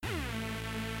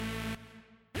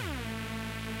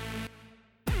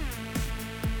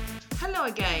Hello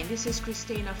again, this is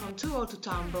Christina from Too Old to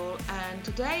Tumble, and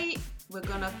today we're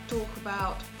gonna talk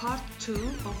about part 2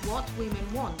 of what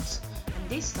women want. And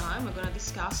this time we're gonna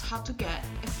discuss how to get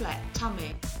a flat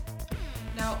tummy.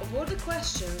 Now, of all the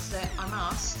questions that I'm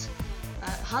asked,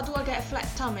 how do I get a flat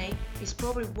tummy is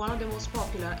probably one of the most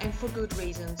popular, and for good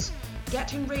reasons.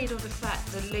 Getting rid of the fat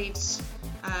that lives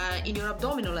in your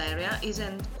abdominal area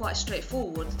isn't quite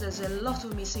straightforward. There's a lot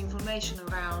of misinformation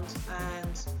around,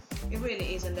 and it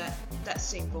really isn't that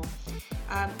simple.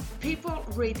 People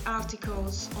read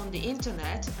articles on the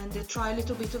internet and they try a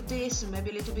little bit of this and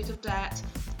maybe a little bit of that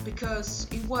because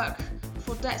it works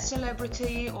for that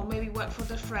celebrity or maybe work for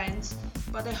their friends,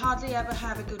 but they hardly ever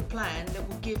have a good plan that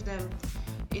will give them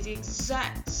the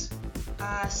exact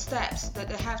steps that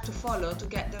they have to follow to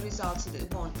get the results that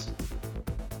they want.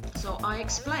 So I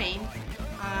explain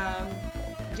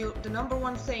the number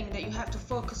one thing that you have to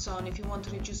focus on if you want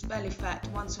to reduce belly fat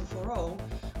once and for all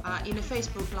in a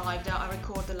Facebook Live that I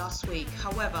recorded last week.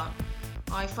 However,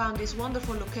 I found this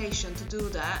wonderful location to do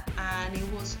that, and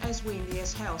it was as windy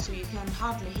as hell, so you can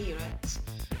hardly hear it.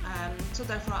 So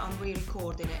therefore I'm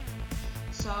re-recording it.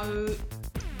 So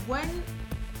when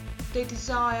the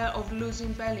desire of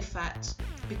losing belly fat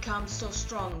becomes so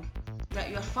strong that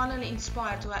you are finally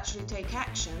inspired to actually take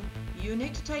action, you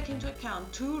need to take into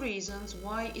account two reasons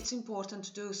why it's important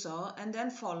to do so, and then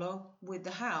follow with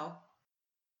the how.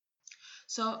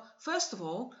 So first of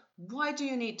all, why do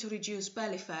you need to reduce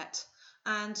belly fat?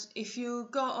 And if you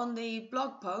go on the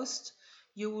blog post,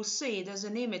 you will see there's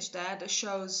an image there that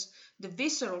shows the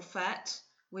visceral fat,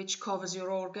 which covers your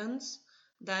organs.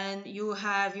 Then you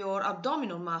have your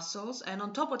abdominal muscles, and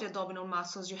on top of the abdominal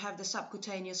muscles you have the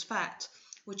subcutaneous fat,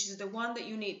 which is the one that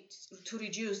you need to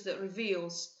reduce, that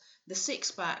reveals the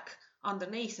six-pack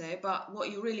underneath it. But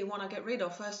what you really want to get rid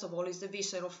of first of all is the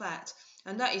visceral fat,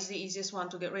 and that is the easiest one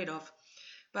to get rid of.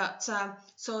 But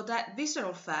so that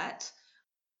visceral fat,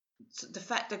 the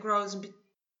fat that grows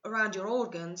around your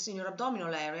organs in your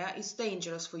abdominal area, is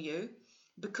dangerous for you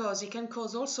because it can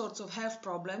cause all sorts of health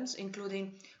problems,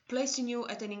 including placing you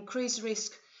at an increased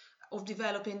risk of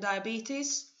developing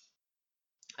diabetes,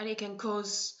 and it can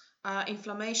cause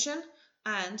inflammation.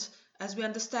 And as we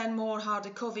understand more how the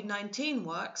COVID-19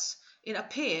 works, it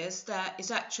appears that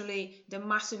it's actually the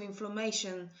massive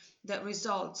inflammation that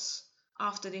results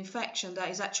after the infection that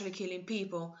is actually killing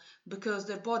people, because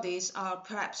their bodies are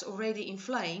perhaps already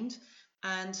inflamed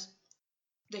and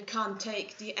they can't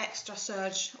take the extra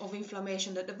surge of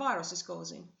inflammation that the virus is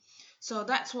causing. So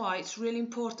that's why it's really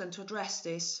important to address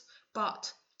this,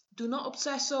 but do not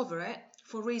obsess over it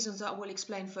for reasons that I will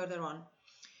explain further on.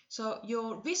 So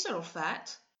your visceral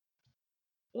fat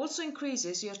also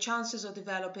increases your chances of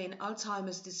developing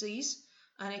Alzheimer's disease,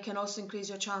 and it can also increase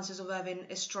your chances of having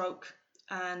a stroke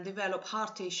and develop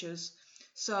heart issues.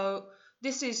 So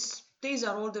these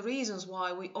are all the reasons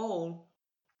why we all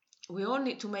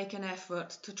need to make an effort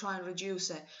to try and reduce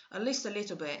it, at least a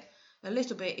little bit. A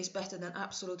little bit is better than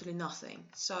absolutely nothing.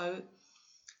 So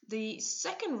the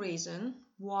second reason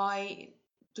why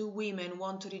do women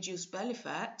want to reduce belly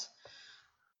fat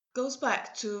goes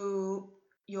back to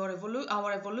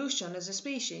our evolution as a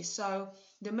species. So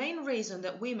the main reason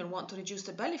that women want to reduce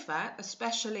the belly fat,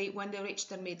 especially when they reach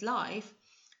their midlife,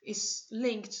 is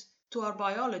linked to our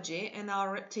biology and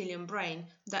our reptilian brain,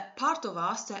 that part of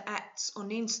us that acts on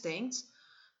instinct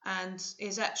and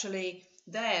is actually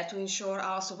there to ensure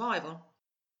our survival.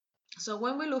 So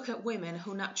when we look at women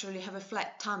who naturally have a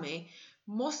flat tummy,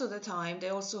 most of the time they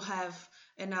also have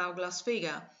an hourglass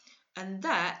figure, and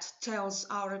that tells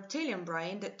our reptilian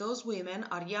brain that those women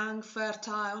are young,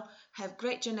 fertile, have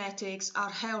great genetics, are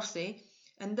healthy,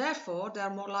 and therefore they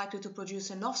are more likely to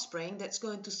produce an offspring that's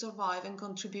going to survive and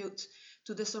contribute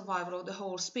to the survival of the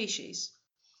whole species.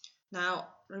 Now,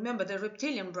 remember, the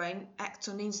reptilian brain acts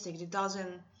on instinct. It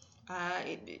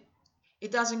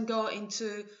doesn't go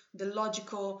into the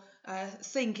logical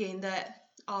thinking that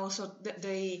also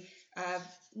the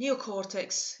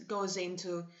neocortex goes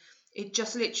into. It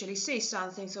just literally sees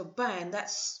something, so bang,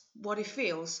 that's what it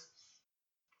feels.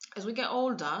 As we get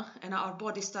older and our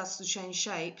body starts to change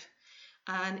shape,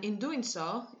 and in doing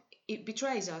so, it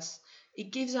betrays us.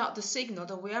 It gives out the signal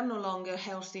that we are no longer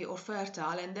healthy or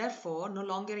fertile, and therefore no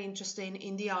longer interesting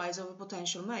in the eyes of a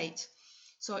potential mate.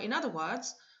 So in other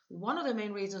words, one of the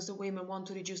main reasons that women want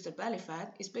to reduce their belly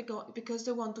fat is because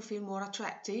they want to feel more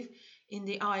attractive in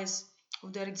the eyes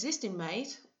of their existing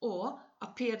mate, or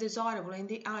appear desirable in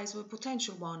the eyes of a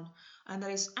potential one. And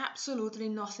there is absolutely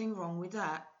nothing wrong with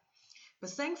that. But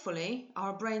thankfully,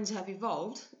 our brains have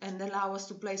evolved and allow us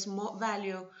to place more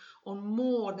value on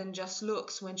more than just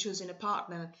looks when choosing a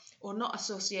partner, or not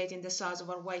associating the size of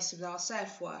our waist with our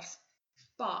self-worth.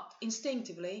 but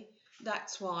instinctively,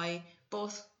 that's why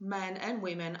both men and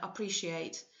women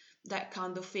appreciate that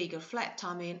kind of figure, flat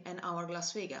tummy and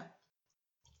hourglass figure.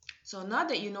 So now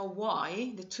that you know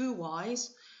why, the two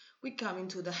whys, we come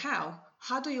into the how.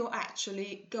 How do you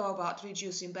actually go about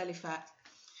reducing belly fat?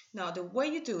 Now, the way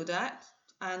you do that,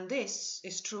 and this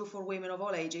is true for women of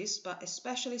all ages, but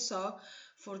especially so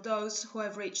for those who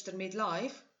have reached their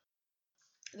midlife,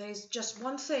 there is just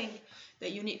one thing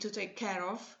that you need to take care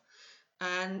of,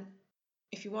 and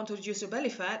if you want to reduce your belly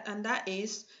fat, and that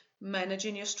is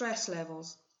managing your stress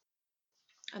levels.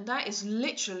 And that is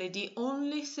literally the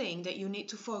only thing that you need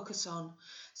to focus on.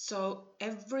 So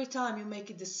every time you make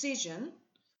a decision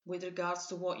with regards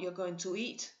to what you're going to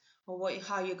eat or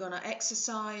how you're going to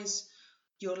exercise,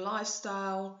 your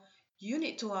lifestyle, you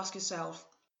need to ask yourself,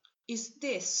 is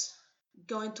this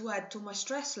going to add to my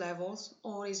stress levels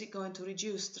or is it going to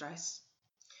reduce stress?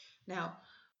 Now,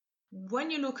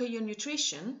 when you look at your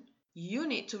nutrition, you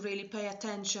need to really pay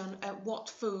attention at what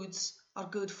foods are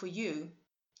good for you.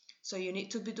 So you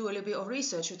need to do a little bit of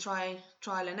research, you trial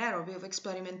and error, a bit of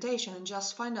experimentation, and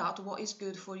just find out what is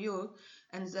good for you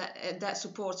and that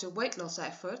supports your weight loss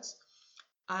efforts,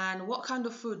 and what kind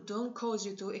of food don't cause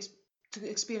you to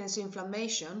experience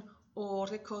inflammation or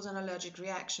they cause an allergic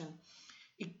reaction.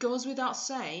 It goes without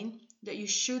saying that you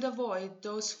should avoid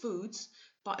those foods,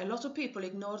 but a lot of people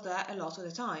ignore that a lot of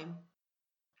the time.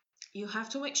 You have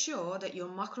to make sure that your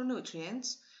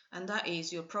macronutrients, and that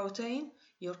is your protein,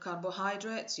 your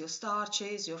carbohydrates, your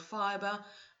starches, your fiber,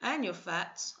 and your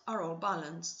fats, are all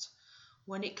balanced.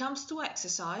 When it comes to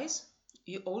exercise,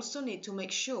 you also need to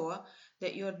make sure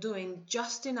that you're doing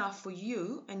just enough for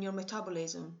you and your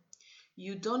metabolism.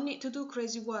 You don't need to do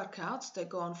crazy workouts that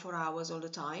go on for hours all the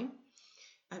time,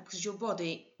 because your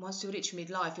body, once you reach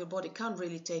midlife, your body can't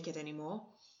really take it anymore.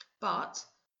 But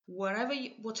whatever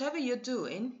you're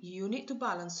doing, you need to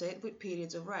balance it with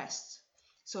periods of rest.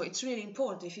 So it's really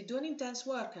important. If you do an intense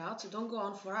workout, don't go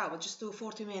on for hours, just do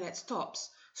 40 minutes tops.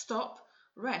 Stop,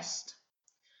 rest.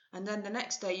 And then the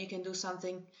next day you can do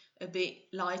something a bit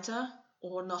lighter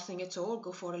or nothing at all,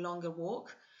 go for a longer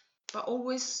walk. But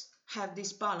always have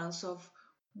this balance of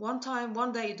one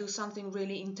day you do something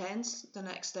really intense, the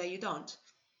next day you don't.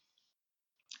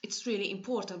 It's really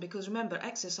important because remember,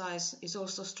 exercise is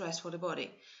also stress for the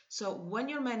body. So when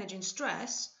you're managing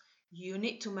stress, you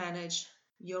need to manage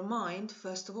your mind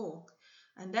first of all,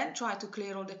 and then try to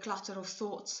clear all the clutter of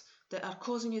thoughts that are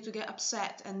causing you to get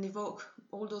upset and evoke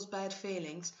all those bad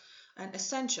feelings. And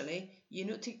essentially, you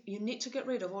need to get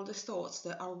rid of all the thoughts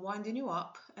that are winding you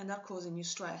up and are causing you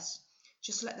stress.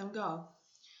 Just let them go.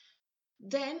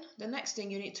 Then the next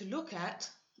thing you need to look at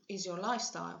is your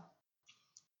lifestyle.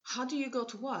 How do you go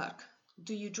to work?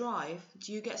 Do you drive?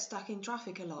 Do you get stuck in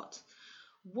traffic a lot?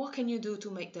 What can you do to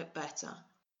make that better?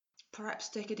 Perhaps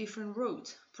take a different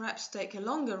route. Perhaps take a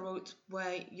longer route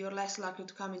where you're less likely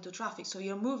to come into traffic, so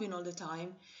you're moving all the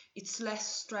time. It's less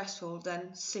stressful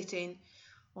than sitting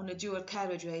on a dual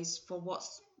carriageways for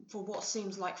what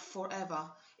seems like forever,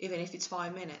 even if it's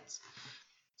 5 minutes.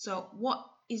 So what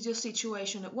is your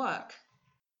situation at work?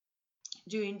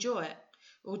 Do you enjoy it?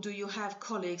 Or do you have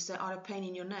colleagues that are a pain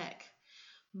in your neck?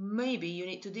 Maybe you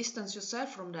need to distance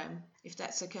yourself from them, if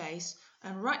that's the case.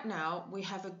 And right now, we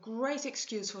have a great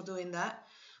excuse for doing that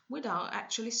without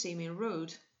actually seeming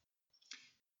rude.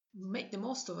 Make the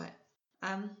most of it.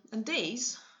 And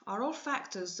these are all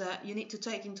factors that you need to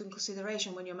take into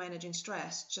consideration when you're managing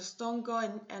stress. Just don't go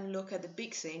and look at the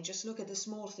big thing. Just look at the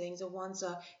small things, the ones that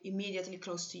are immediately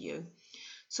close to you.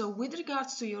 So with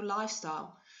regards to your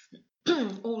lifestyle,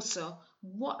 also,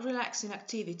 what relaxing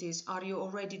activities are you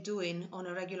already doing on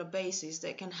a regular basis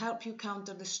that can help you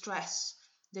counter the stress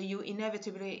that you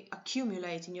inevitably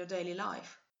accumulate in your daily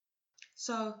life?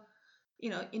 So,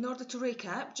 in order to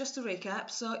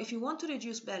recap, so if you want to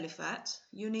reduce belly fat,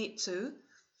 you need to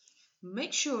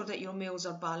make sure that your meals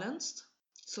are balanced,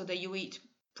 so that you eat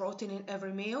protein in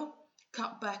every meal,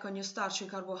 cut back on your starchy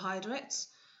carbohydrates,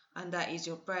 and that is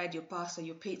your bread, your pasta,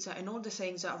 your pizza, and all the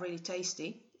things that are really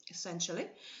tasty, essentially.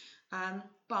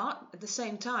 But at the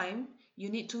same time, you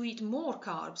need to eat more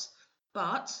carbs,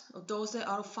 but those that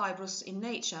are fibrous in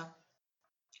nature.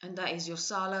 And that is your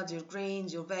salads, your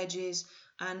greens, your veggies,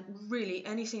 and really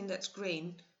anything that's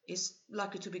green is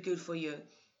likely to be good for you,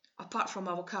 apart from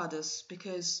avocados,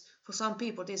 because for some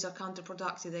people these are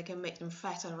counterproductive. They can make them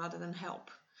fatter rather than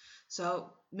help.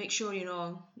 So make sure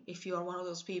if you are one of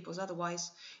those people.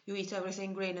 Otherwise, you eat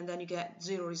everything green and then you get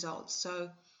zero results. So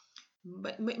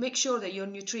make sure that your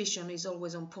nutrition is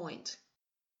always on point.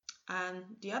 And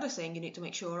the other thing you need to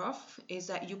make sure of is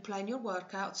that you plan your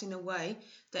workouts in a way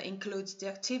that includes the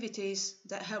activities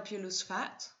that help you lose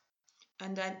fat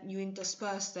and then you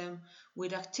intersperse them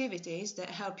with activities that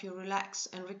help you relax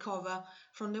and recover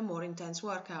from the more intense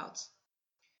workouts.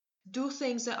 Do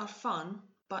things that are fun,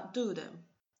 but do them.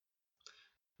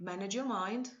 Manage your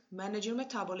mind, manage your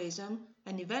metabolism,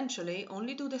 and eventually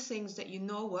only do the things that you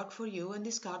know work for you and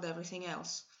discard everything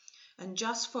else. And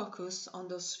just focus on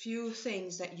those few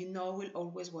things that you know will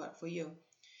always work for you.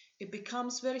 It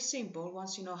becomes very simple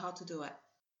once you know how to do it.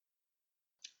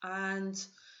 And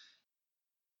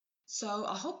so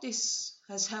I hope this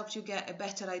has helped you get a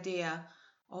better idea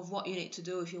of what you need to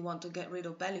do if you want to get rid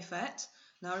of belly fat.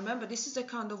 Now remember, this is the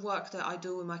kind of work that I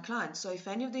do with my clients. So if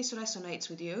any of this resonates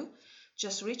with you,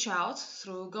 just reach out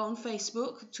go on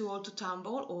Facebook, Too Old to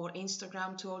Tumble, or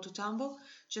Instagram, Too Old to Tumble.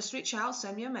 Just reach out,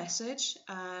 send me a message,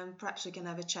 and perhaps we can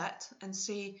have a chat and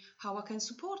see how I can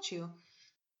support you.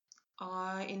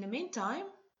 In the meantime,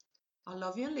 I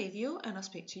love you and leave you, and I'll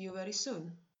speak to you very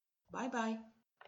soon. Bye bye.